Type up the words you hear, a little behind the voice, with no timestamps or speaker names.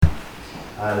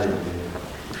Hallelujah.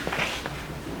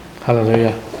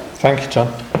 Hallelujah. Thank you,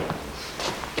 John.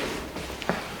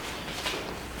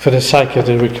 For the sake of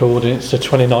the recording, it's the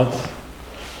 29th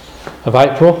of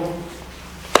April.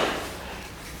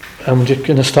 And we're just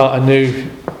going to start a new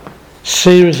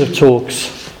series of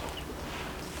talks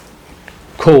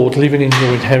called Living in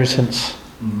Your Inheritance.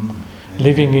 Mm-hmm.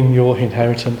 Living in Your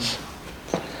Inheritance.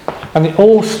 And it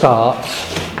all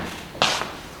starts,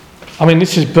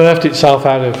 this has birthed itself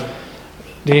out of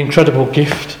the incredible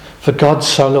gift, for God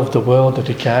so loved the world that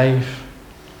he gave.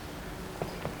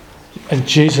 And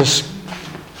Jesus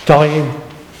dying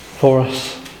for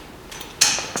us.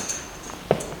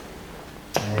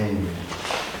 Amen.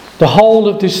 The whole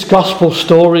of this gospel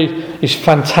story is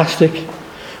fantastic.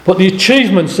 But the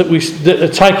achievements that are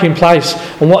taking place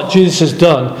and what Jesus has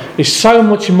done is so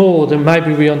much more than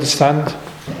maybe we understand.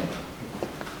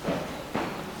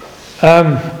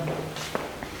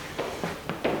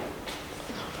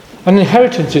 An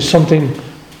inheritance is something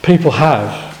people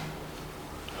have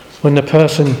when the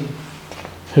person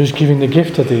who's giving the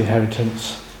gift of the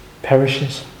inheritance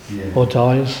perishes or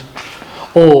dies.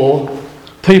 Or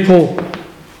people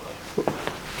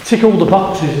tick all the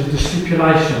boxes of the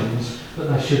stipulations that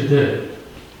they should do,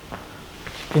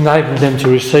 enabling them to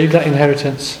receive that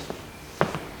inheritance.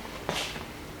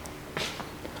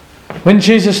 When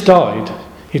Jesus died,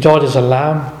 he died as a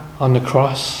lamb on the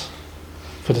cross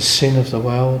for the sin of the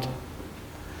world.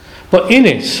 But in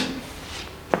it,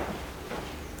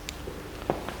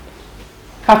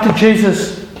 after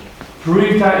Jesus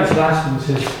breathed out his last and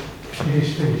says, "It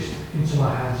is finished, into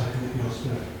my hands I commit your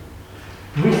spirit,"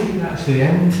 we think that's the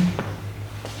end.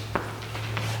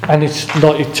 And it's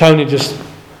like Tony just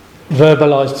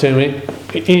verbalised to me,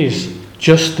 it is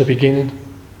just the beginning.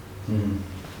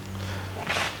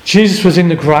 Jesus was in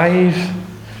the grave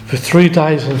for 3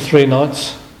 days and 3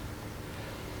 nights,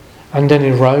 and then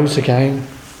he rose again.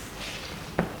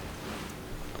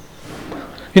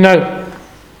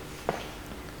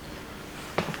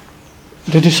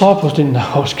 The disciples didn't know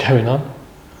what was going on.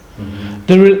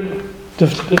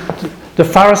 The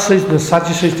Pharisees and the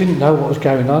Sadducees didn't know what was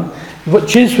going on. But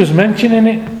Jesus was mentioning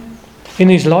it in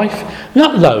his life.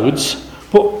 Not loads,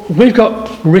 but we've got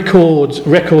records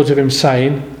of him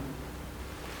saying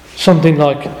something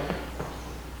like,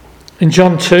 in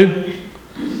John 2,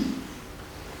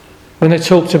 when they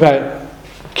talked about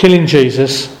killing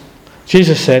Jesus,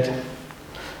 Jesus said,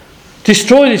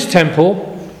 "Destroy this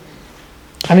temple,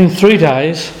 and in 3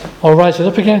 days I'll raise it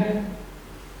up again."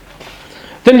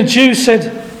 Then the Jews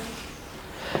said,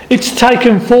 "It's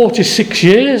taken 46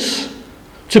 years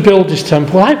to build this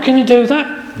temple. How can you do that?"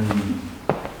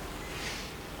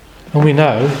 And we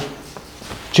know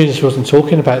Jesus wasn't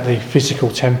talking about the physical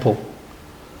temple,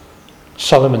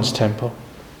 Solomon's temple.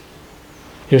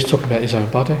 He was talking about his own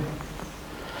body.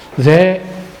 There,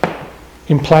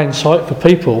 in plain sight for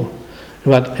people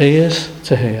who had ears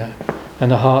to hear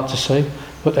and a heart to see,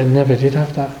 but they never did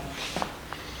have that.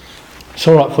 It's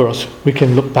all right for us. We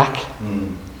can look back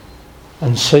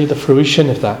and see the fruition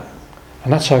of that,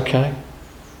 and that's okay.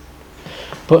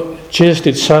 But Jesus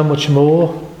did so much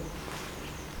more.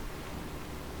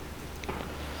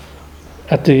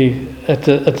 At the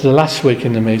last week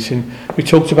in the meeting, we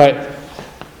talked about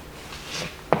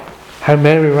how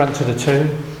Mary ran to the tomb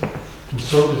and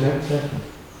saw it was empty,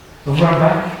 and ran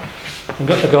back and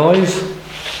got the guys,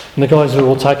 and the guys were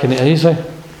all taking it easy.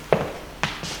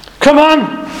 "Come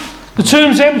on, the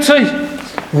tomb's empty!"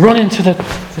 Running to the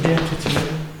empty tomb.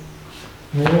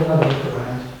 And they all had a look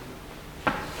around.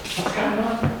 What's going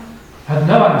on? Had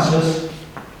no answers.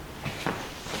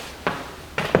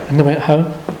 And they went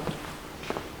home.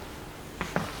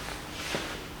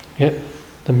 Yet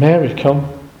the Mary come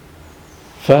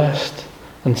first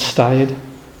and stayed.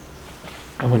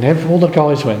 And whenever all the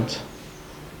guys went,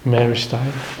 Mary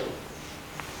stayed.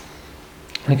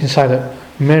 And you can say that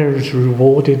Mary was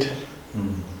rewarded.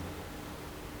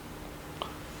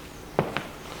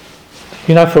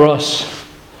 For us,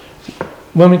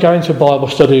 when we go into Bible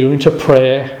study or into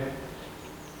prayer,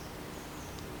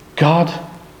 God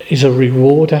is a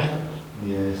rewarder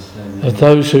of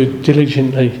those who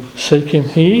diligently seek him.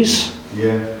 He is.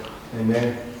 Yeah.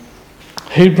 Amen.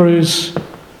 Hebrews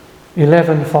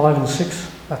 11:5 and 6.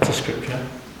 That's a scripture.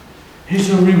 He's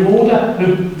a rewarder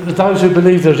of those who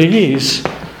believe that he is.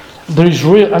 There is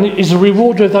real, and he's a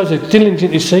rewarder of those who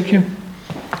diligently seek him.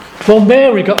 Well,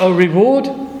 Mary got a reward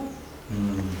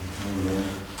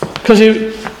because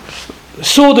he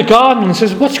saw the garden and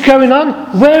says, "What's going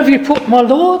on? Where have you put my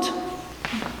Lord?"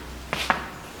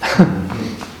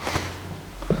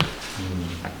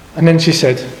 And then he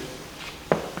said,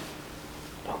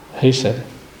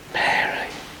 "Mary."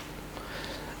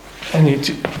 And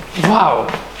wow.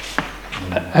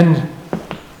 And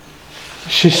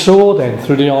she saw then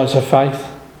through the eyes of faith.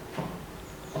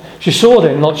 She saw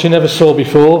then like she never saw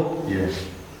before. Yes.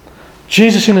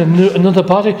 Jesus in another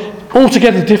body,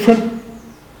 altogether different.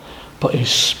 But his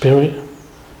spirit,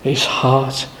 his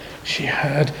heart, she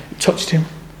heard, touched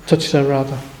her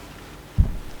rather.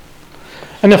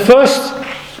 And the first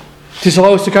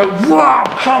desire was to go, wow,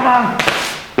 come on.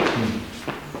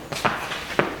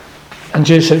 And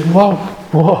Jesus said, whoa,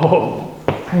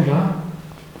 hang on.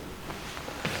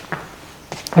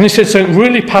 And he said something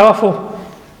really powerful.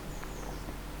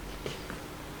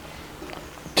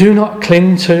 Do not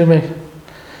cling to me.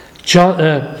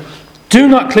 Do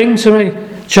not cling to me.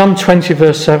 John 20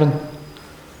 verse 7.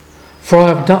 For I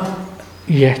have not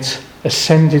yet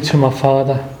ascended to my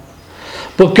Father.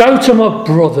 But go to my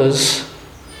brothers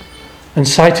and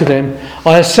say to them,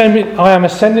 I am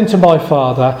ascending to my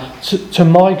Father, to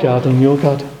my God and your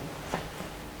God.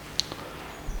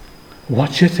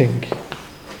 What do you think?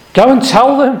 Go and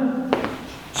tell them.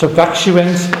 So back she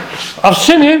went. I've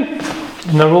seen him.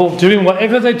 And they're all doing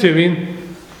whatever they're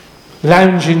doing,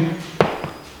 lounging,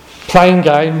 playing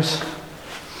games,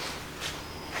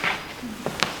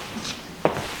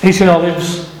 eating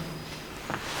olives,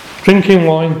 drinking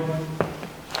wine.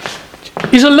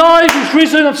 He's alive, he's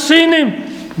risen, I've seen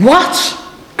him. What?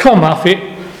 Come off it.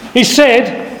 He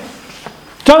said,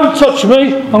 don't touch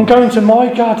me, I'm going to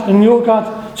my God and your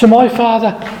God, to my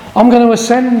Father. I'm going to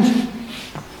ascend.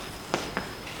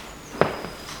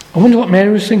 I wonder what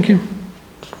Mary was thinking.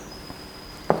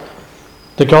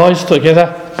 The guys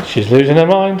together, she's losing her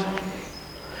mind.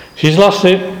 She's lost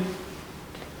it.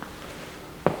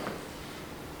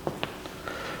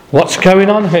 What's going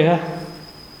on here?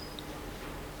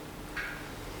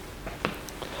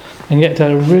 And yet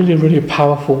there are really, really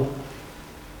powerful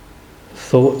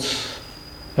thoughts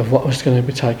of what was going to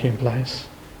be taking place.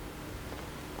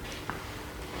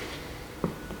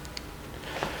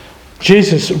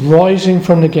 Jesus rising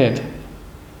from the dead,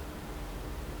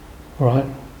 right?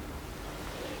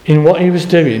 In what he was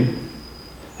doing,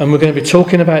 and we're going to be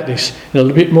talking about this in a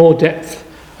little bit more depth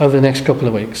over the next couple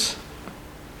of weeks.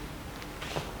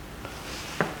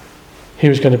 He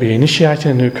was going to be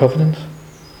initiating a new covenant.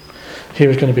 He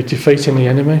was going to be defeating the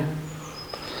enemy.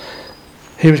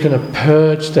 He was going to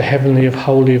purge the heavenly of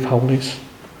holies.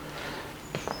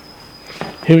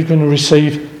 He was going to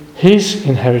receive his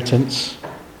inheritance.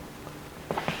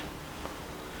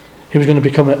 He was going to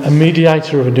become a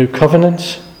mediator of a new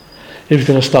covenant. He was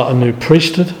going to start a new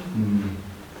priesthood.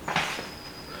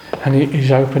 And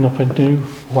he's opened up a new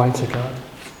way to God.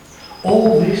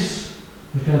 All this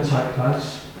was going to take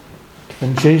place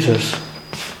when Jesus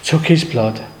took his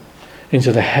blood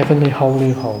into the heavenly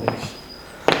holy of holies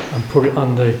and put it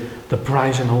on the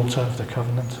brazen altar of the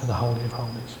covenant of the Holy of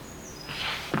Holies.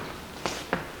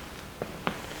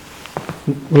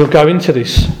 We'll go into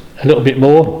this a little bit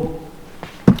more,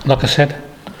 like I said.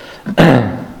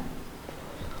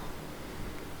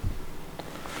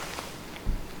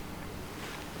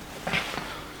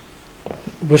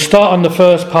 We'll start on the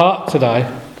first part today.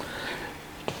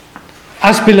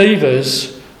 As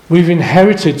believers, we've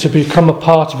inherited to become a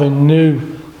part of a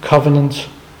new covenant.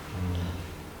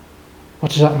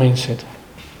 What does that mean, Sid?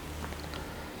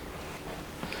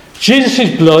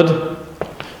 Jesus' blood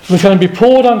was going to be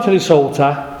poured onto this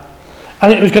altar,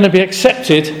 and it was going to be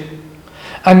accepted,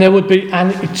 and there would be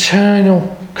an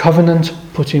eternal covenant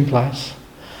put in place.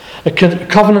 A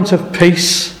covenant of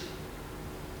peace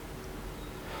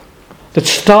that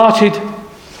started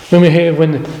when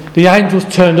the angels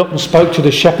turned up and spoke to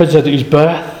the shepherds at his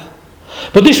birth.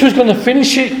 But this was going to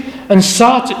finish it and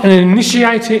start and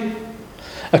initiate it.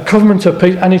 A covenant of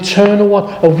peace, an eternal one,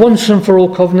 a once and for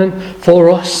all covenant for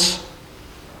us.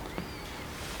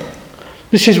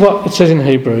 This is what it says in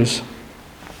Hebrews.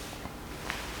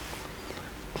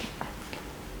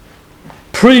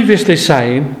 Previously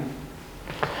saying,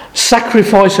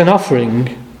 sacrifice and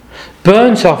offering,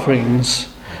 burnt offerings,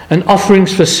 and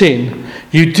offerings for sin,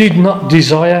 you did not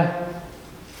desire,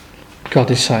 God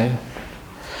is saying.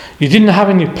 You didn't have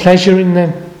any pleasure in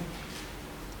them,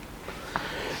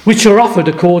 which are offered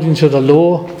according to the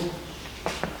law.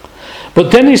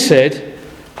 But then he said,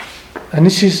 and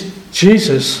this is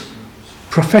Jesus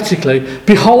prophetically,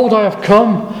 behold, I have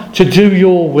come to do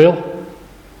your will.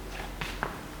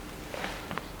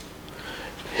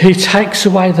 He takes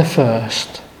away the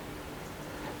first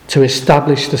to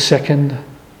establish the second.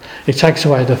 He takes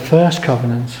away the first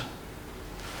covenant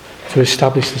to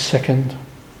establish the second.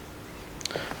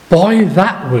 By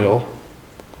that will,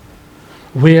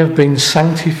 we have been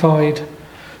sanctified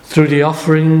through the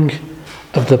offering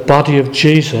of the body of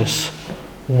Jesus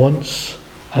once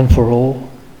and for all.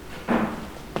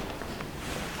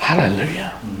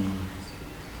 Hallelujah.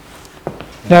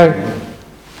 Now,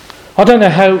 I don't know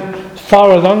how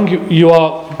far along you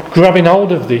are grabbing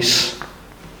hold of this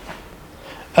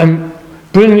and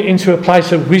bringing it into a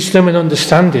place of wisdom and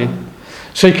understanding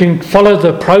so you can follow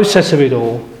the process of it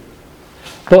all.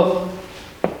 But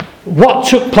what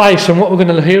took place and what we're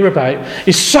going to hear about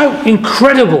is so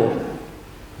incredible.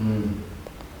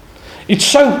 It's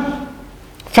so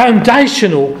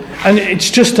foundational, and it's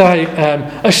just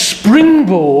a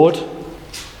springboard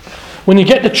when you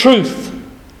get the truth.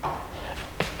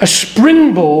 A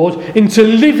springboard into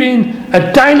living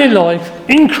a daily life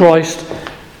in Christ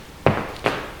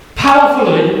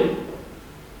powerfully,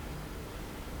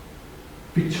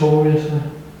 victoriously.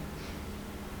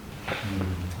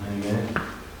 Amen.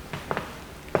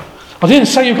 I didn't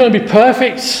say you're going to be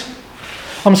perfect.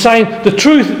 I'm saying the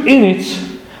truth in it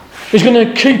is going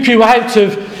to keep you out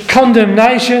of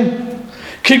condemnation,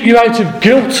 keep you out of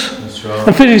guilt, That's right.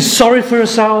 and feeling sorry for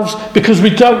ourselves because we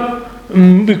can't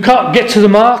get to the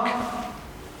mark,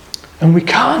 and we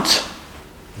can't.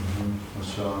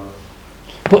 That's right.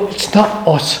 But it's not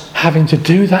us having to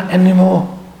do that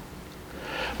anymore.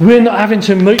 We're not having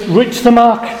to reach the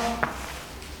mark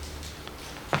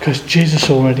because Jesus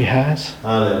already has.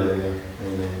 Hallelujah.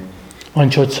 Amen. I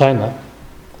enjoyed saying that.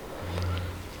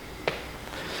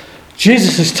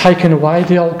 Jesus has taken away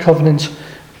the old covenant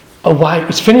away.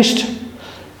 It's finished.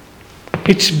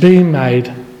 It's been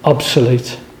made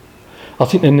obsolete. I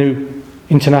think the New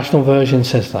International Version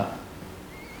says that.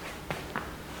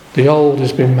 The old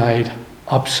has been made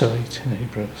obsolete in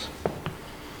Hebrews.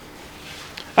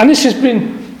 And this has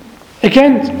been,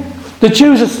 again, the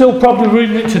Jews are still probably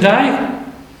reading it today.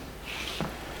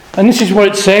 And this is what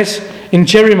it says in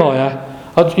Jeremiah.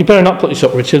 You better not put this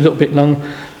up, Richard, a little bit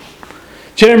long.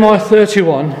 Jeremiah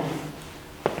 31,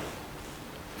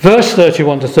 verse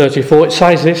 31 to 34, it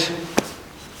says this.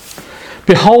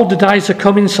 Behold, the days are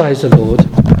coming, says the Lord,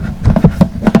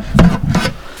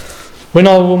 when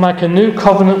I will make a new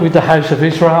covenant with the house of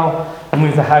Israel and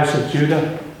with the house of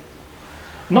Judah.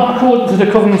 Not according to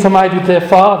the covenant I made with their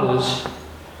fathers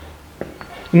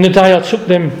in the day I took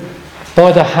them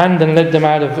by the hand and led them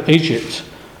out of Egypt.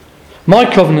 My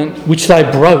covenant which they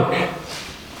broke,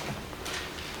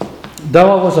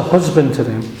 though I was a husband to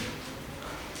them.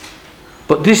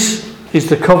 But this is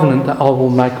the covenant that I will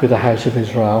make with the house of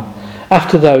Israel.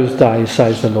 After those days,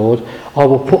 says the Lord, I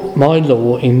will put my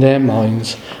law in their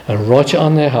minds and write it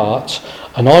on their hearts,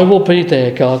 and I will be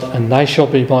their God, and they shall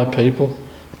be my people.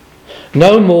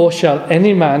 No more shall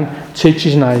any man teach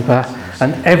his neighbour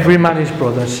and every man his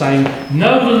brother, saying,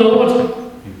 Know the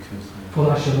Lord,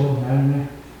 for they shall all know me.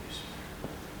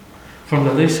 From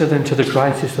the least of them to the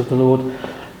greatest of the Lord.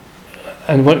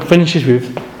 And what it finishes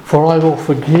with, for I will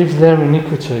forgive their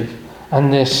iniquity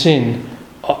and their sin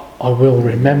I will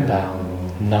remember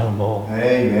no more.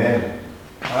 Amen.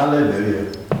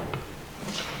 Hallelujah.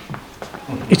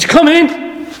 It's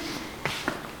coming.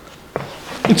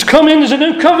 It's coming. There's a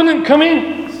new covenant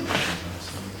coming.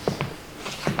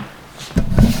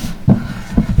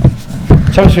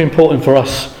 It's absolutely important for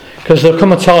us, because there'll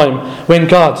come a time when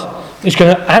God is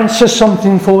going to answer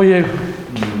something for you.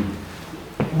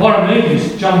 What I mean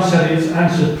is, John said it's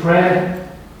answered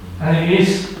prayer, and it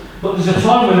is. But there's a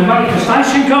time when the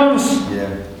manifestation comes. Yeah.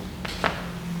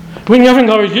 When you haven't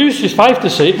got to use this faith to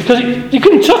see it, because you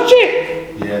can touch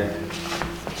it. Yeah.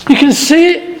 You can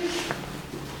see it.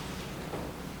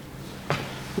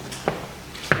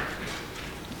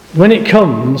 When it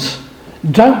comes,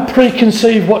 don't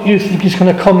preconceive what you think is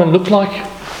going to come and look like.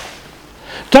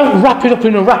 Don't wrap it up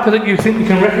in a wrapper that you think you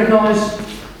can recognise.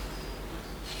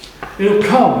 It'll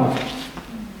come,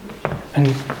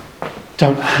 and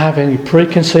don't have any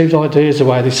preconceived ideas of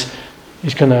how this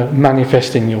is going to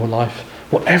manifest in your life.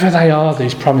 Whatever they are,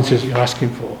 these promises you're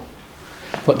asking for,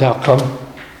 but they'll come.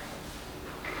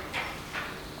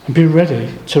 And be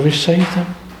ready to receive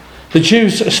them. The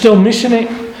Jews are still missing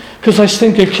it because they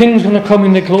think a king's going to come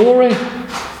in their glory,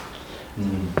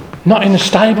 not in the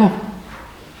stable.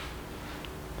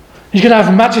 He's going to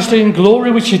have majesty and glory,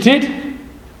 which he did,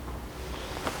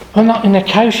 but not in a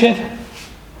cowshed.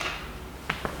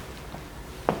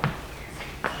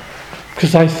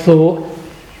 Because they thought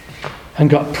and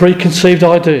got preconceived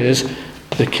ideas,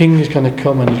 the king is going to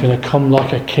come and he's going to come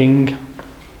like a king.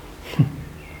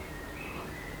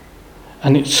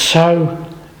 And it's so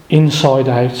inside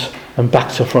out and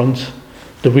back to front,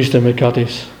 the wisdom of God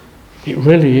is. It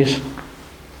really is.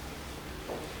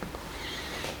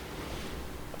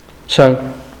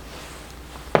 So,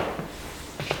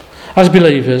 as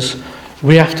believers,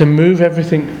 we have to move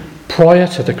everything prior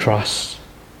to the cross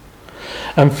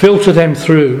and filter them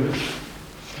through,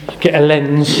 get a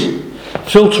lens,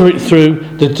 filter it through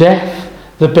the death,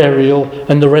 the burial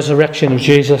and the resurrection of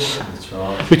Jesus. That's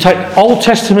right. We take Old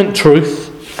Testament truth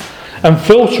and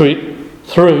filter it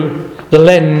through the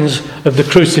lens of the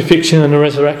crucifixion and the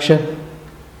resurrection.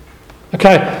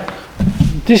 Okay,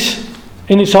 this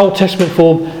in its Old Testament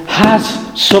form has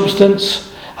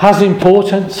substance, has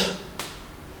importance,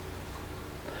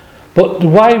 but the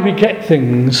way we get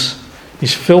things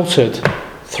is filtered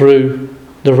through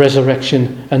the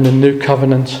resurrection and the new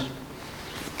covenant.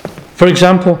 For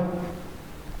example,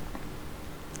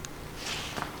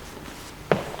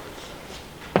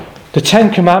 the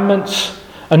Ten Commandments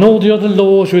and all the other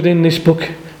laws within this book,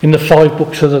 in the 5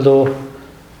 books of the law,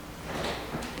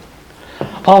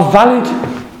 are valid.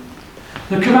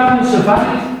 The commandments are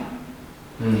valid.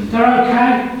 They're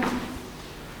okay.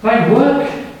 They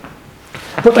work.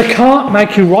 But they can't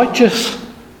make you righteous.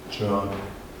 That's right.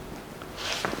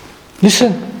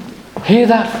 Listen, hear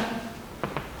that.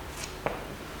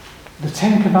 The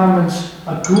Ten Commandments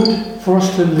are good for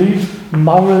us to live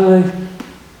morally,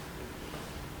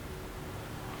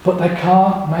 but they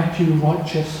can't make you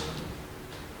righteous.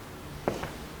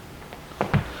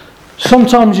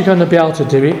 Sometimes you're going to be able to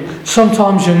do it,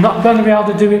 sometimes you're not going to be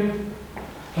able to do it.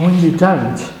 And when you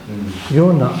don't,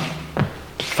 you're not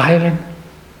failing.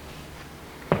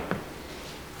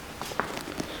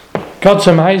 God's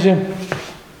amazing.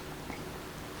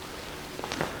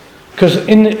 Because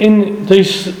in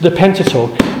the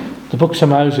Pentateuch, the books of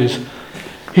Moses,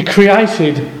 he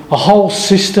created a whole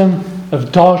system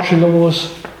of dietary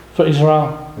laws for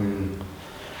Israel.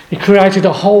 He created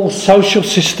a whole social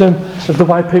system of the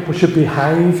way people should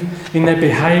behave in their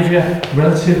behaviour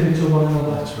relatively to one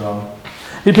another. That's right.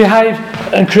 He behaved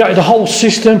and created a whole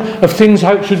system of things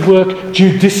how it should work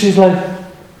judiciously.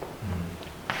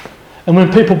 And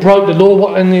when people broke the law,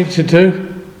 what they needed to do.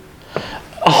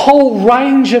 A whole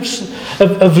range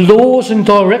of laws and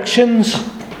directions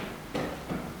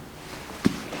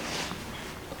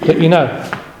that you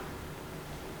know.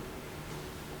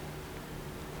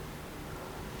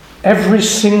 Every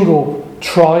single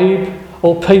tribe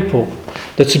or people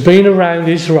that's been around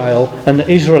Israel and the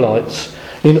Israelites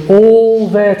in all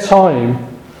their time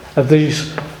of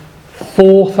these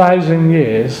 4,000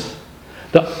 years,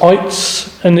 the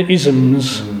ites and the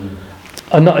isms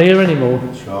are not here anymore.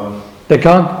 That's right. They're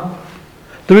gone.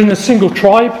 They're in a single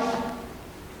tribe.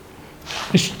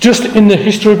 It's just in the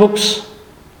history books.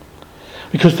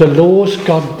 Because the laws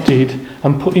God did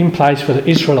and put in place for the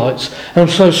Israelites and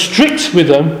was so strict with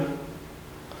them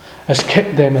has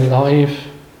kept them alive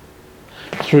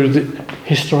through the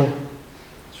history.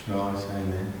 That's right.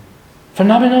 Amen.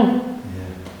 Phenomenal.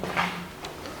 Yeah.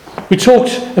 We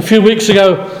talked a few weeks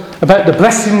ago about the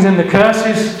blessings and the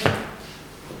curses.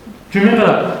 Do you remember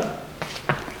that?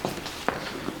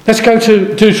 Let's go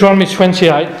to Deuteronomy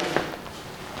 28.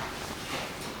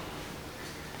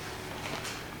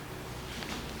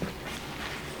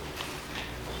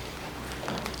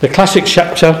 The classic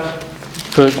chapter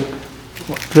for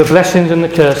the blessings and the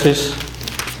curses.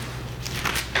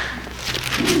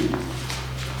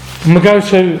 And we go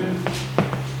to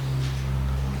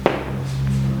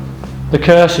the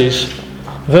curses,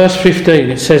 verse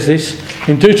 15. It says this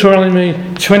in Deuteronomy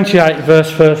 28,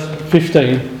 verse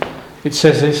 15. It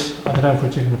says this. I don't know if we're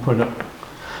going to put it up.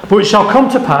 But it shall come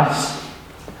to pass,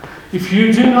 if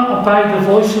you do not obey the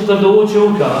voice of the Lord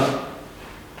your God,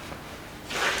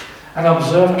 and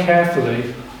observe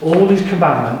carefully all his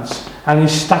commandments and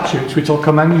his statutes which I'll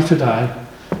command you today,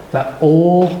 that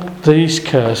all these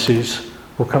curses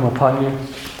will come upon you.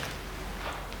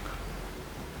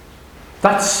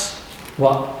 That's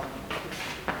what.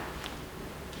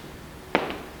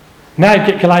 Now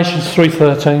get Galatians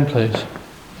 3:13, please.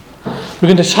 We're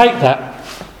going to take that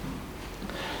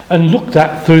and look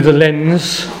at through the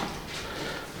lens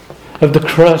of the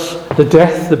cross, the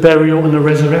death, the burial and the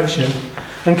resurrection.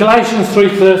 And Galatians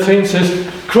 3:13 says,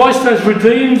 Christ has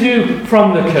redeemed you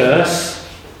from the curse,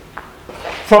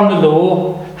 from the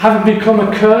law, having become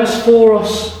a curse for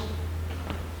us.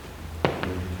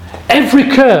 Every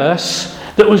curse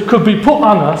that could be put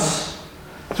on us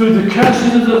through the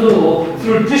curses of the law,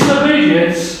 through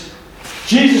disobedience,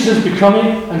 Jesus has become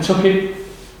it and took it.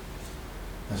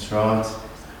 That's right.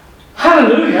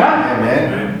 Hallelujah!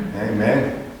 Amen.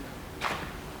 Amen.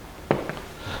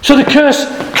 So the curse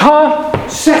can't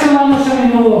settle on us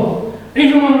anymore,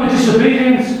 even when we're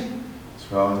disobedient.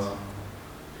 That's right.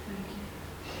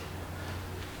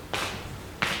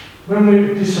 When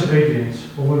we're disobedient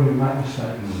or when we make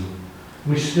mistakes,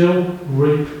 we still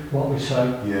reap what we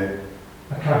sow. Yeah.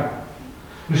 Okay.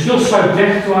 We still sow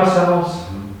death to ourselves.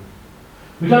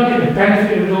 We don't get the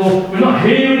benefit of it all. We're not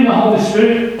hearing the Holy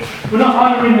Spirit. We're not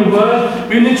honouring the Word.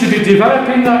 We need to be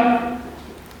developing that.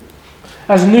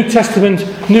 As New Testament,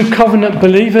 New Covenant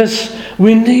believers,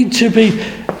 we need to be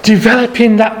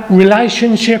developing that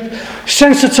relationship,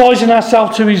 sensitising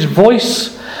ourselves to His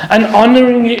voice and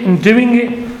honouring it and doing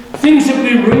it. Things that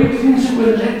we read, things that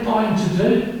we're led by Him to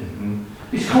do.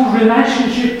 It's called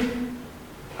relationship.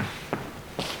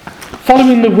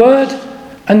 Following the Word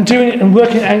and doing it and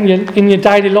working it out in your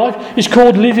daily life is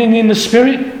called living in the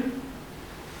Spirit.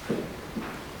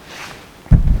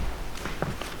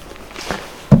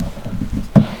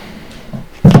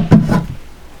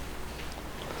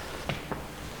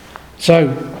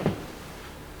 So,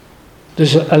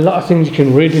 there's a lot of things you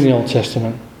can read in the Old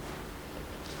Testament.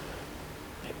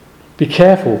 Be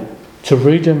careful to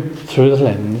read them through the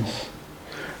lens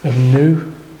of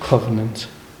New Covenant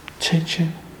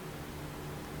teaching.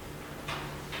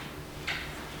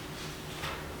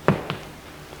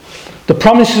 The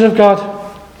promises of God.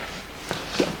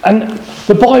 And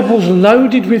the Bible's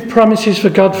loaded with promises for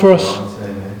God for us.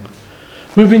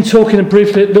 We've been talking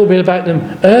briefly a little bit about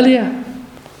them earlier.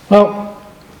 Well,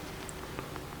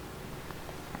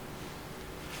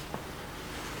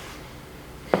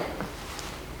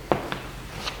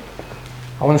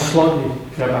 I want to slightly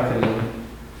go back a little.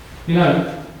 You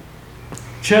know,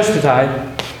 church today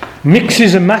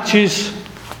mixes and matches.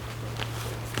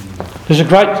 There's a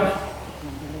great,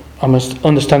 I must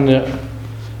understand, a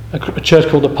church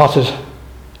called the Potter's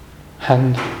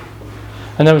Hand,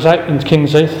 and I was out in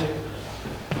King's Heath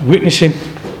witnessing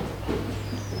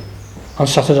on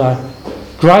Saturday.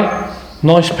 Great,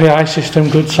 nice PA system,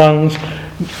 good songs,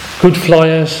 good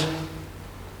flyers.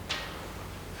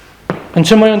 And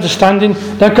to my understanding,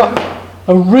 they've got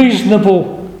a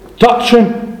reasonable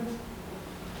doctrine,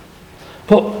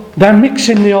 but they're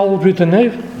mixing the old with the new.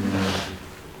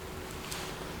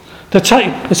 They're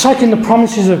taking the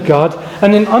promises of God,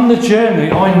 and then on the journey,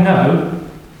 I know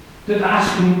that they're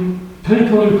asking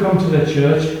people who come to their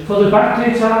church for the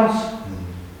bank details.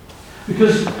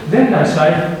 Because then they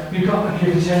say, you've got to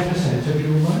give 10% of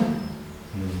your money.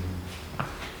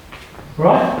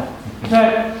 Right?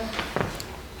 Now,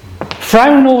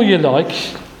 frown all you like.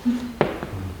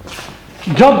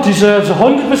 God deserves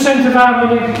 100% of our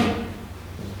money.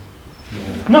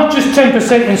 Not just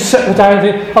 10% and settle down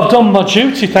there. I've done my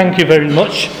duty, thank you very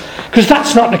much. Because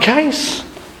that's not the case.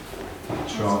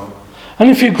 That's right.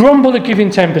 And if you grumble at giving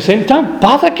 10%, don't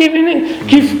bother giving it.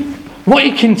 Give what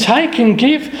you can take and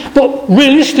give. But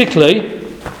realistically,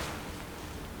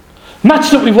 match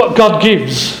that with what God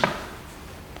gives.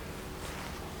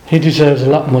 He deserves a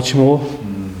lot much more.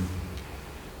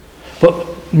 But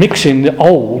mixing the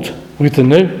old with the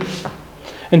new.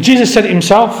 And Jesus said it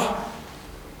himself.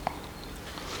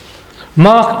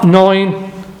 Mark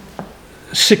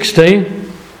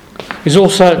 9:16 is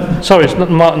also, sorry, it's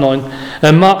not Mark 9,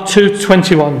 Mark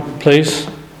 2:21, please.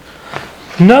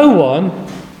 No one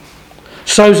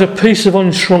sews a piece of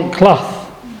unshrunk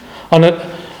cloth on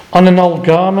an old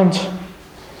garment,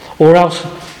 or else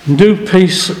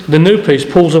the new piece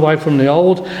pulls away from the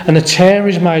old, and the tear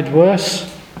is made worse.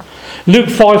 Luke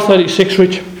 5:36,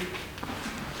 Rich.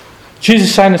 Jesus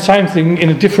is saying the same thing in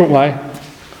a different way.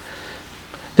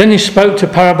 Then he spoke to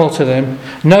parable to them.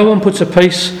 No one puts a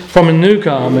piece from a new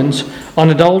garment on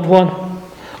an old one.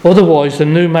 Otherwise the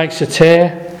new makes a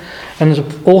tear. And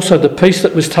also the piece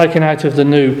that was taken out of the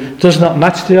new does not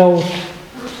match the old.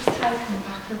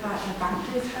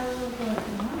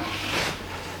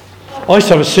 I used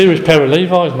to have a serious pair of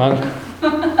Levi's, man.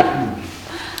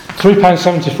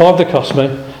 £3.75 they cost me.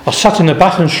 I sat in the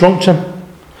bath and shrunk them.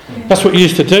 That's what you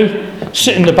used to do.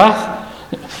 Sit in the bath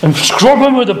and scrub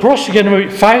them with a brush to get them a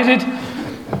bit faded.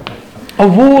 I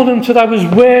wore them till they was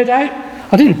weared out.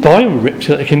 I didn't buy them ripped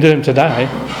so that I can do them today.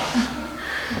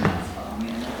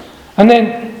 And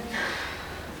then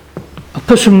I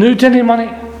put some new denim on it,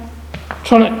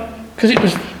 because it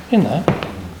was,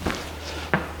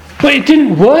 but it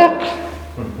didn't work.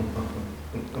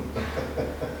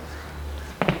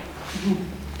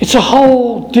 It's a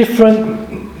whole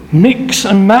different mix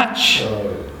and match.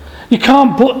 You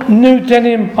can't put new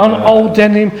denim on old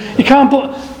denim. You can't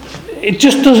put... It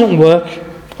just doesn't work.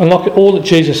 Unlike all that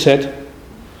Jesus said.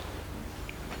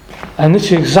 And this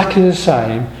is exactly the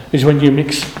same as when you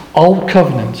mix old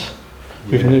covenant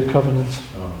with new covenant.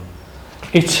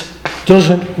 It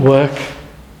doesn't work.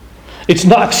 It's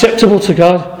not acceptable to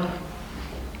God.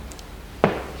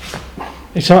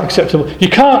 It's not acceptable. You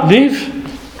can't live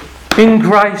in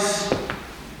grace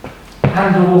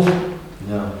and law.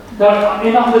 No. They're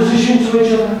in opposition to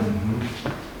each other.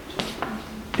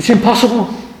 It's impossible.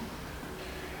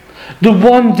 The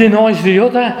one denies the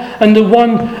other, and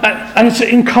and it's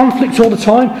in conflict all the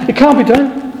time. It can't be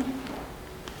done.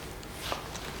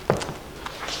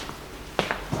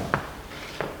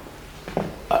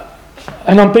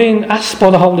 And I'm being asked by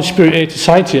the Holy Spirit here to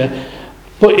say to you,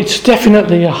 but it's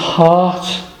definitely a heart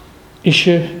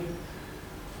issue.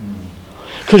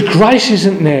 Because grace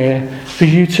isn't there for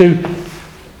you to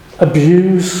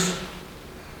abuse.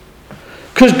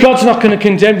 Because God's not going to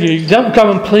condemn you. You don't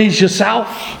go and please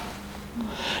yourself.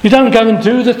 You don't go and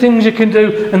do the things you can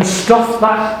do and stuff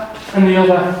that and the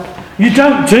other. You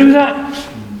don't do that.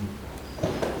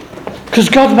 Because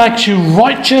God makes you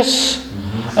righteous.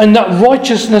 And that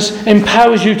righteousness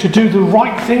empowers you to do the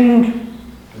right thing.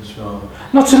 That's right.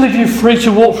 Not to leave you free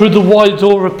to walk through the wide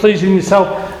door of pleasing yourself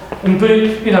and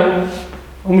be,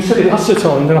 when we said it last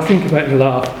time, then I think about it a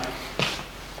lot.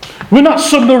 We're not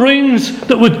submarines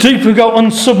that would deep and go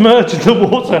unsubmerged in the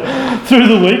water through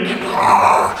the week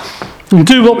and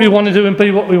do what we want to do and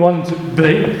be what we want to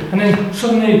be. And then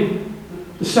suddenly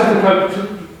the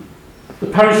stethoscope, the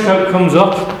periscope comes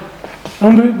up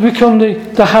and we become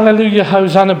the hallelujah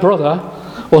Hosanna brother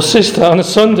or sister on a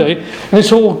Sunday, and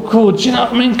it's all good. Do you know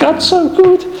what I mean? God's so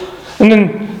good. And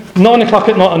then 9 o'clock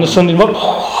at night on a Sunday,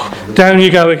 down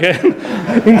you go again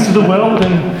into the world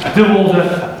and do all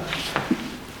the...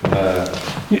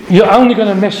 You're only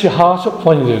going to mess your heart up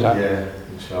when you do that. Yeah,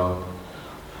 that's right.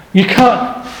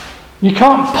 You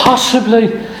can't possibly,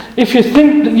 if you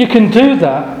think that you can do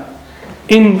that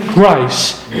in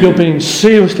grace, you're being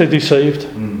seriously deceived.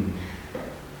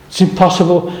 It's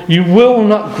impossible. You will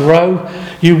not grow.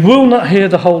 You will not hear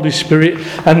the Holy Spirit,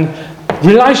 and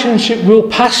relationship will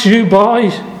pass you by.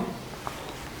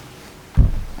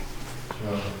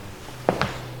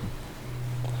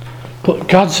 But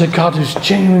God's a God who's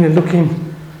genuinely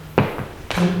looking.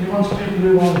 He wants people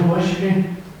who want to worship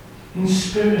Him in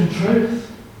spirit and truth,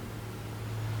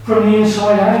 from the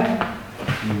inside out.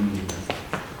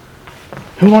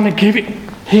 Who want to give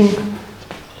Him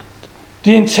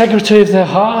the integrity of their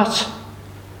heart,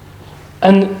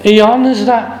 and He honours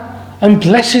that and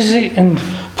blesses it and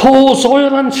pours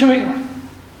oil onto it.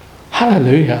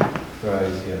 Hallelujah.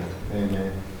 Praise God.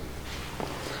 Amen.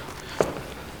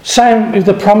 Same with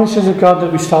the promises of God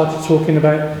that we started talking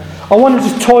about. I want to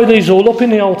just tie these all up in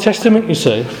the Old Testament, you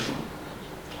see,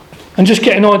 and just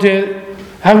get an idea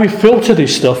how we filter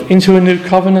this stuff into a new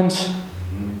covenant.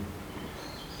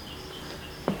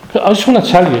 I just want to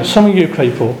tell you, some of you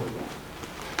people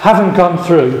haven't gone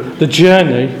through the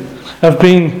journey of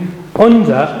being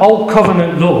under Old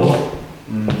Covenant law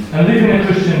and living a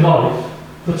Christian life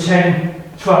for 10,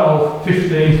 12,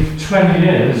 15, 20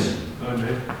 years.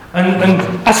 And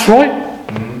that's right.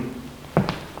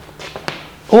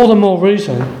 All the more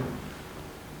reason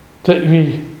that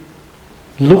we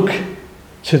look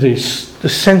to this, the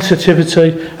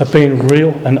sensitivity of being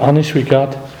real and honest with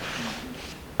God.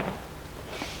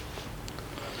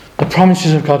 The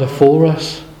promises of God are for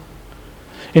us.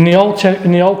 In the Old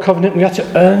Covenant, we had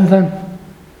to earn them.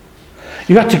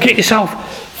 You had to get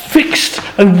yourself fixed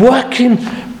and working.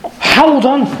 Hold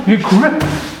on, you grip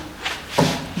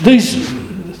these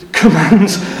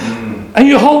commands, and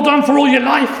you hold on for all your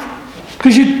life,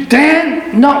 because you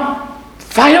dare not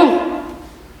fail.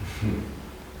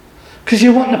 Because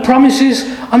you want the promises.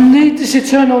 I need this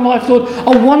eternal life, Lord.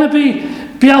 I want to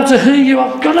be able to hear you.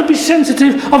 I've got to be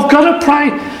sensitive. I've got to pray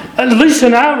at least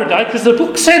an hour a day, because the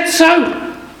book said so.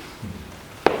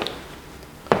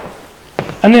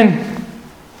 And then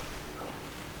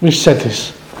we've said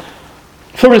this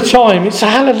for a time. It's a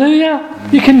hallelujah.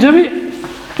 You can do it.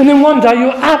 And then one day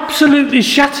you're absolutely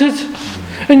shattered,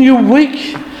 and you're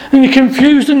weak, and you're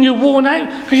confused, and you're worn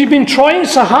out because you've been trying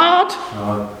so hard.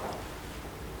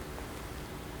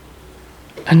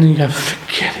 And then you go,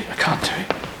 forget it. I can't do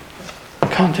it. I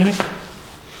can't do it.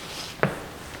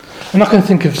 And I can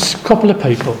think of a couple of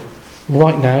people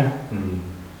right now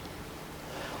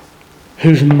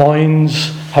whose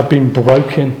minds have been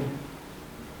broken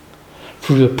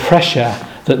through the pressure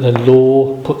that the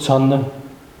law puts on them.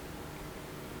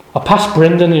 I passed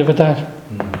Brendan the other day.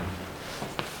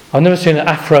 I've never seen an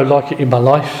afro like it in my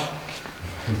life.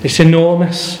 It's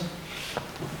enormous.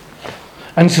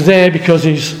 And it's there because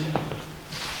he's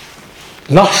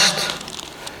lost.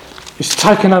 He's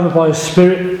taken over by a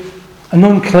spirit, an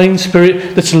unclean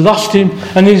spirit that's lost him,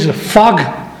 and he's a fog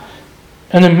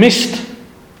and a mist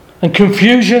and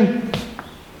confusion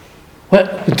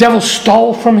where the devil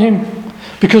stole from him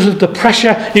because of the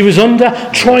pressure he was under,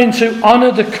 trying to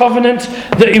honour the covenant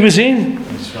that he was in,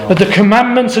 the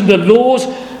commandments and the laws,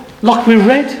 like we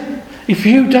read. if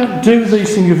you don't do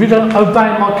these things, if you don't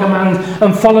obey my commands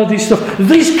and follow this stuff,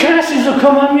 these curses will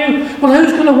come on you. Well,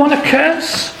 who's going to want a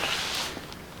curse?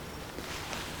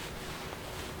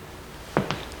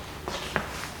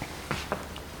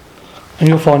 And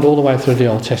you'll find all the way through the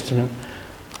Old Testament,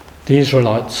 the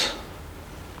Israelites,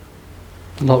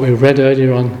 like we read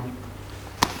earlier on,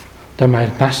 they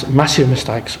made massive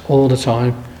mistakes all the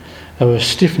time. They were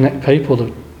stiff-necked people,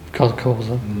 that God calls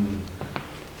them.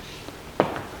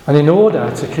 And in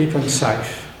order to keep them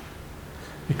safe,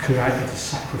 He created a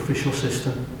sacrificial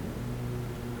system.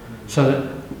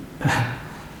 So that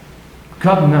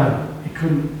God knew they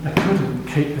couldn't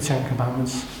keep the Ten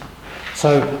Commandments.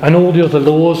 So, and all the other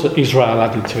laws that Israel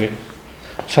added to it.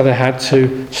 So they had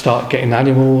to start getting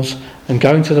animals and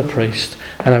going to the priest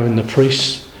and having the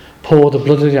priests pour the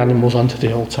blood of the animals onto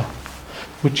the altar,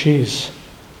 which is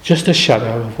just a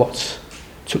shadow of what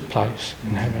took place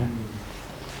in heaven.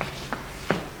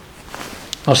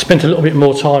 I've spent a little bit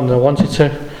more time than I wanted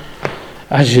to,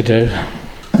 as you do,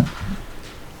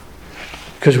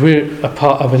 because we're a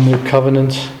part of a new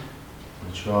covenant.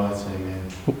 That's right,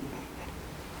 amen.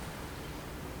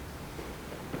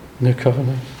 New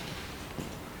covenant.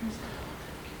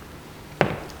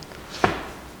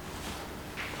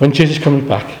 When Jesus comes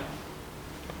back,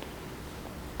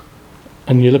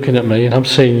 and you're looking at me, and I'm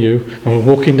seeing you, and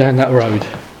we're walking down that road,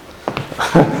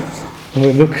 and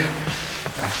we look,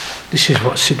 this is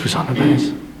what Sid was on about.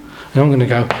 And I'm going to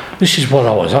go, this is what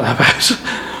I was on about.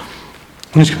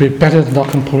 And it's going to be better than I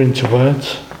can put into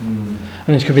words. And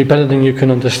it's going to be better than you can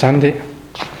understand it.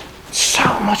 So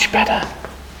much better.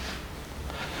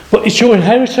 But it's your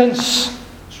inheritance.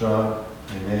 That's right,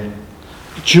 amen.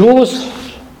 It's yours.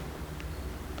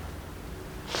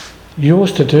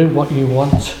 Yours to do what you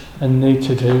want and need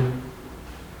to do.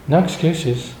 No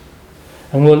excuses.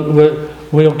 And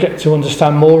we'll get to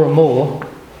understand more and more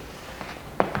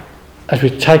as we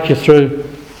take you through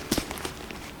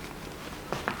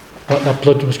what that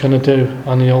blood was going to do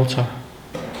on the altar.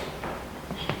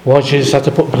 Why Jesus had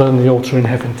to put blood on the altar in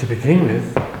heaven to begin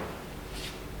with.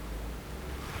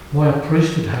 Why a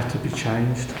priesthood had to be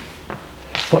changed.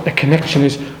 What the connection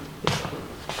is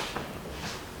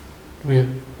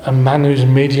with a man who's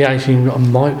mediating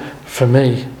for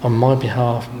me on my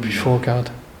behalf before God.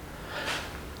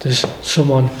 There's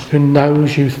someone who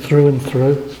knows you through and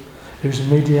through, who's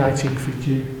mediating for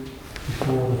you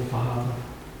before the Father.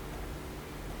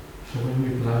 So when we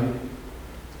pray,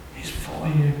 He's for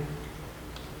you.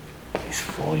 He's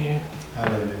for you.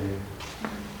 Hallelujah.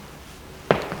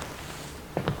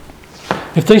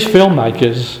 If these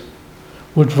filmmakers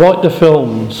would write the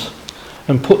films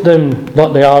and put them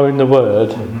like they are in the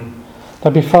Word,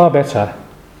 they'd be far better.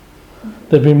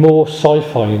 There'd be more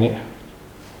sci-fi in it,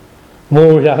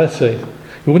 more reality.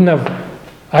 You wouldn't have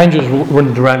angels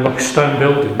running around like stone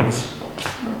buildings.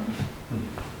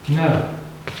 No.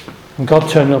 And God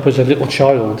turned up as a little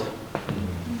child,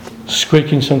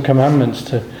 squeaking some commandments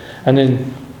to, and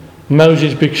then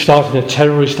Moses started a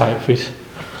terrorist outfit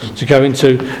to go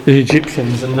into the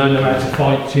Egyptians and learn them how to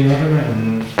fight. You know what I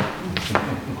mean?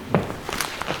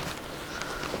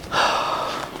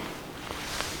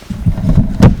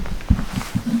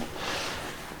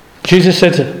 Jesus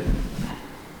said,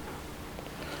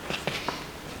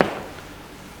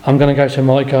 I'm going to go to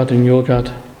my God and your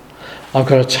God. I've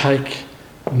got to take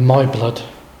my blood.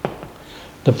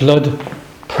 The blood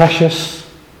precious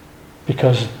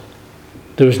because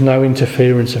there was no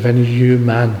interference of any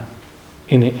human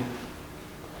in it.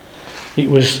 It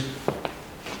was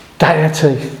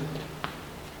deity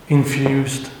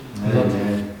infused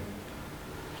blood.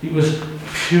 It was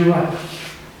pure,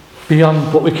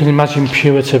 beyond what we can imagine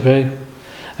pure to be.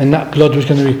 And that blood was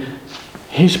going to be,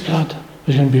 His blood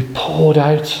was going to be poured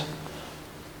out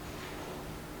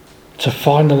to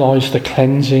finalise the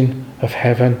cleansing of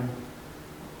heaven.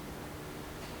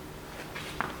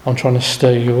 I'm trying to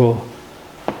stir you all,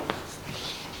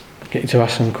 get you to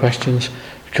ask some questions,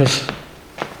 because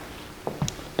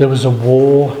there was a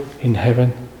war in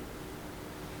heaven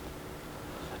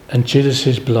and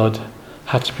Jesus' blood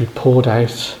had to be poured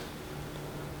out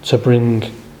to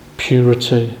bring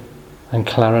purity and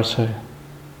clarity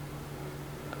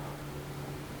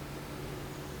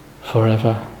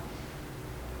forever.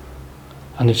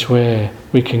 And it's where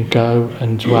we can go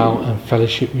and dwell and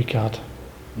fellowship with God.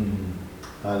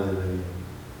 Hallelujah.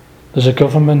 There's a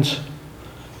government.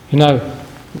 You know,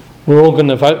 we're all going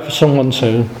to vote for someone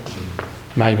soon,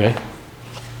 maybe.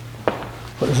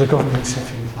 But there's a government set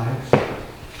in place.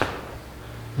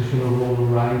 Who's going to rule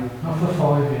and reign, not for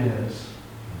 5 years,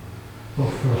 but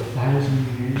for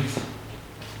 1,000 years.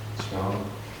 That's right.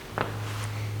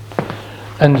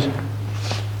 And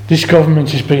This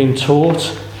government is being taught.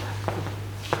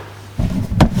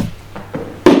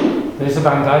 There's the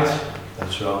band-aid.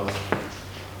 That's right.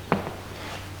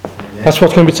 Amen. That's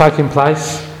what's going to be taking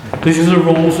place. These are the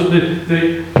rules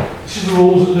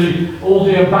that all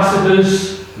the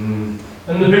ambassadors and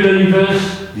the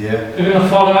believers Yeah. are going to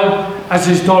follow as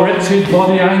is directed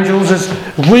by the angels, as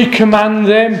we command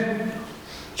them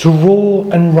to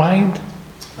rule and reign.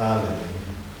 Hallelujah.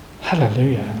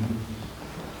 Hallelujah.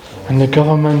 And the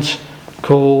government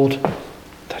called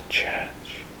the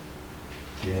church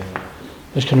Yeah.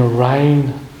 is going to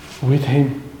reign with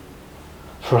him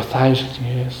for 1,000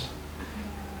 years.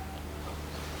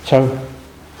 So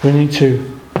we need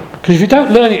to, because if you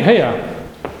don't learn it here,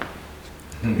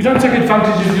 if you don't take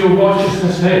advantage of your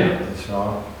righteousness here That's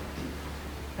right.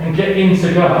 and get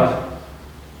into God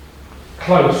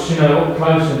close, up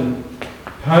close and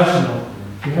personal,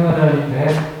 you're going to learn it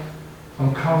there.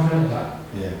 I'm confident of that.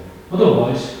 Yeah.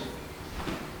 Otherwise,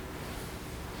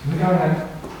 we're going out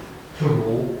to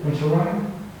rule and to reign.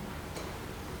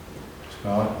 That's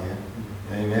right.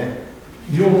 Yeah. Amen.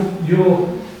 Your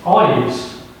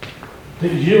eyes,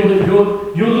 that you're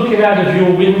looking out of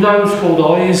your windows called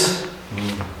eyes.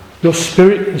 Your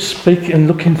spirit is speaking and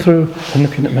looking through and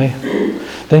looking at me.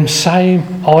 Them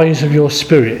same eyes of your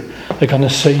spirit are going to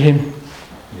see him.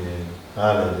 Yeah.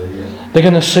 Hallelujah. They're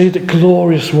going to see the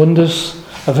glorious wonders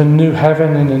of a new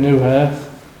heaven and a new earth.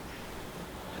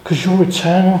 Because you're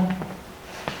eternal.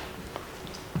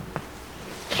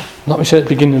 Like we said at the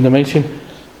beginning of the meeting,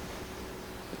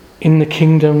 in the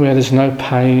kingdom where there's no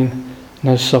pain,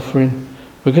 no suffering,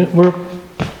 this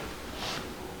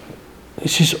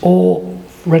is all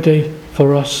ready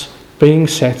for us, being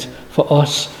set for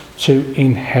us to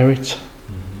inherit.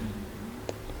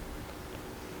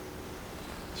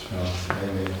 That's right.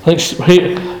 Amen. I think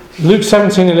here, Luke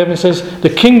 17:11 says, the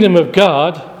kingdom of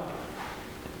God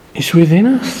is within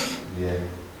us. Yeah.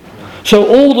 So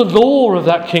all the law of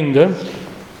that kingdom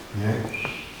Yeah.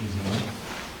 Isn't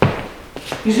it?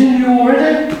 is in you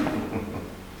already.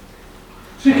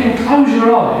 So you can close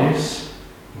your eyes,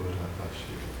 Lord, I bless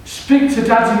you. speak to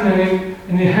Dad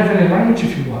in the heavenly language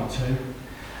if you want to,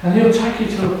 and he'll take you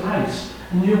to a place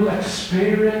and you'll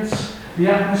experience the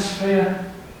atmosphere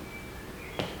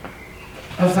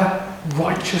of that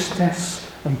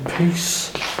righteousness and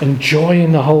peace and joy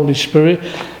in the Holy Spirit,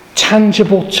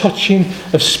 tangible touching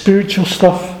of spiritual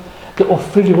stuff that will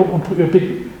fill you up and put you a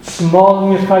big smile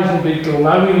on your face and a big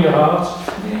glow in your heart.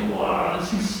 And you think, wow,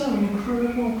 this is so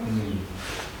incredible.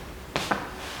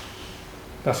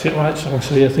 That's it, right? So I can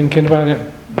see you thinking about it.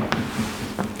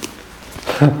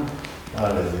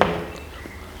 Hallelujah.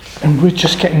 And we're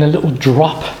just getting a little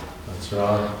drop. That's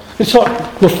right. It's like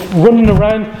we're running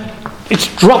around. It's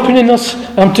dropping in us.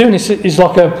 I'm doing this. It's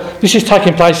like this is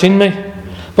taking place in me.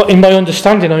 But in my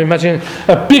understanding, I'm imagining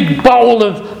a big bowl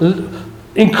of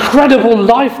incredible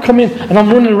life coming, and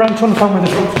I'm running around trying to find where the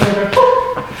drop's going.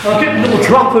 I get a little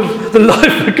drop of the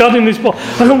life of God in this bowl.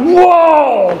 I go,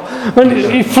 whoa! And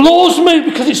it floors me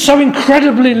because it's so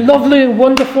incredibly lovely and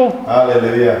wonderful.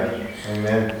 Hallelujah.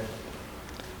 Amen.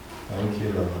 Thank you,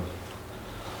 Lord.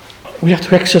 We have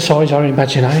to exercise our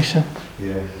imagination.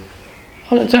 Yeah.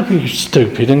 Don't be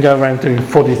stupid and go around doing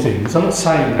funny things. I'm not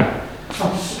saying that.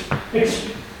 It's,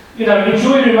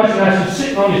 enjoy your imagination,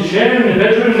 sitting on your chair in your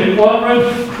bedroom, in your quiet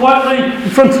room, quietly in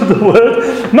front of the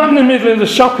Word, not in the middle of the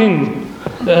shopping,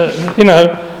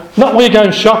 not where you're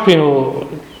going shopping or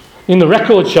in the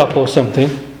record shop or something,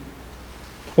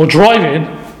 or driving.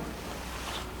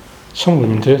 Some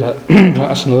women do that, but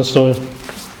that's another story.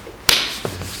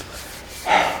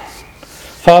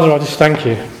 Father, I just thank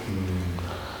you.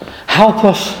 Help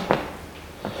us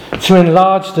to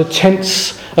enlarge the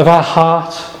tents of our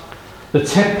heart, the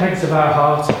tent pegs of our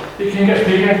heart. It can get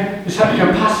bigger. Just have the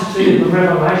capacity of the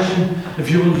revelation of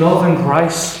your love and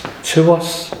grace to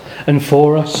us and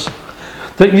for us.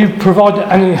 That you provide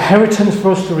an inheritance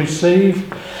for us to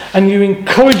receive, and you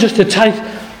encourage us to take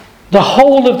the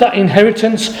whole of that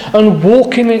inheritance and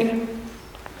walk in it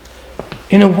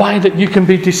in a way that you can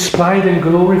be displayed and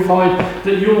glorified,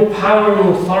 that your power and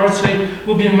authority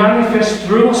will be manifest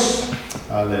through us.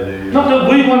 Hallelujah. Not that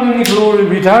we want any glory,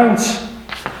 we don't.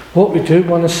 What we do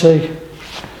want to see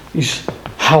is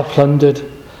hell plundered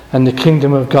and the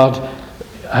kingdom of God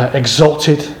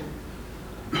exalted,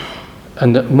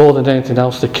 and that more than anything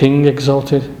else, the King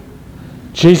exalted.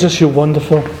 Jesus, you're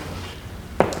wonderful.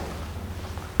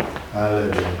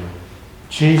 Hallelujah.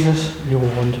 Jesus, you're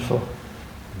wonderful.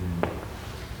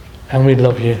 And we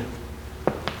love you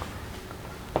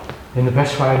in the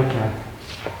best way we can,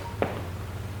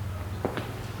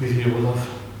 with your love.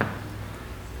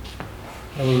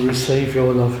 And we receive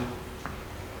your love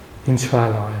into our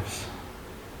lives.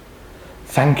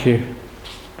 Thank you,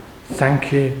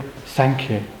 thank you, thank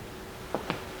you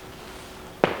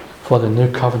for the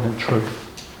new covenant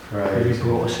truth that you Praise.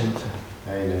 brought us into.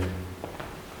 Amen.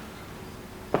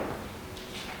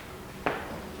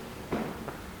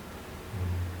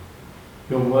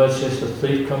 Your word says the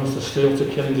thief comes to steal, to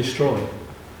kill and destroy.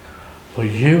 But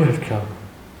you have come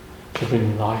to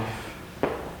bring life,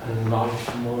 and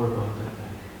life more abundantly.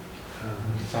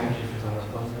 And we thank you for that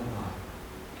abundant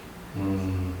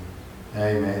life.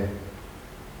 Amen.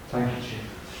 Thank you,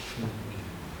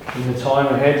 Jesus. In the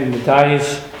time ahead, in the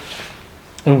days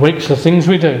and weeks, the things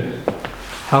we do,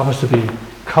 help us to be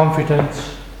confident,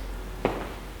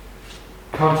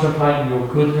 contemplating your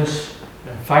goodness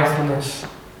and faithfulness,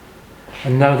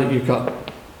 and know that you've got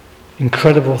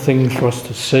incredible things for us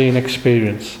to see and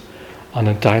experience on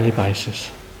a daily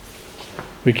basis.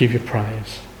 We give you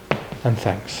praise and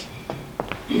thanks.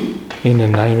 In the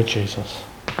name of Jesus.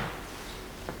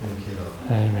 Thank you, Lord.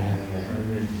 Amen. Amen.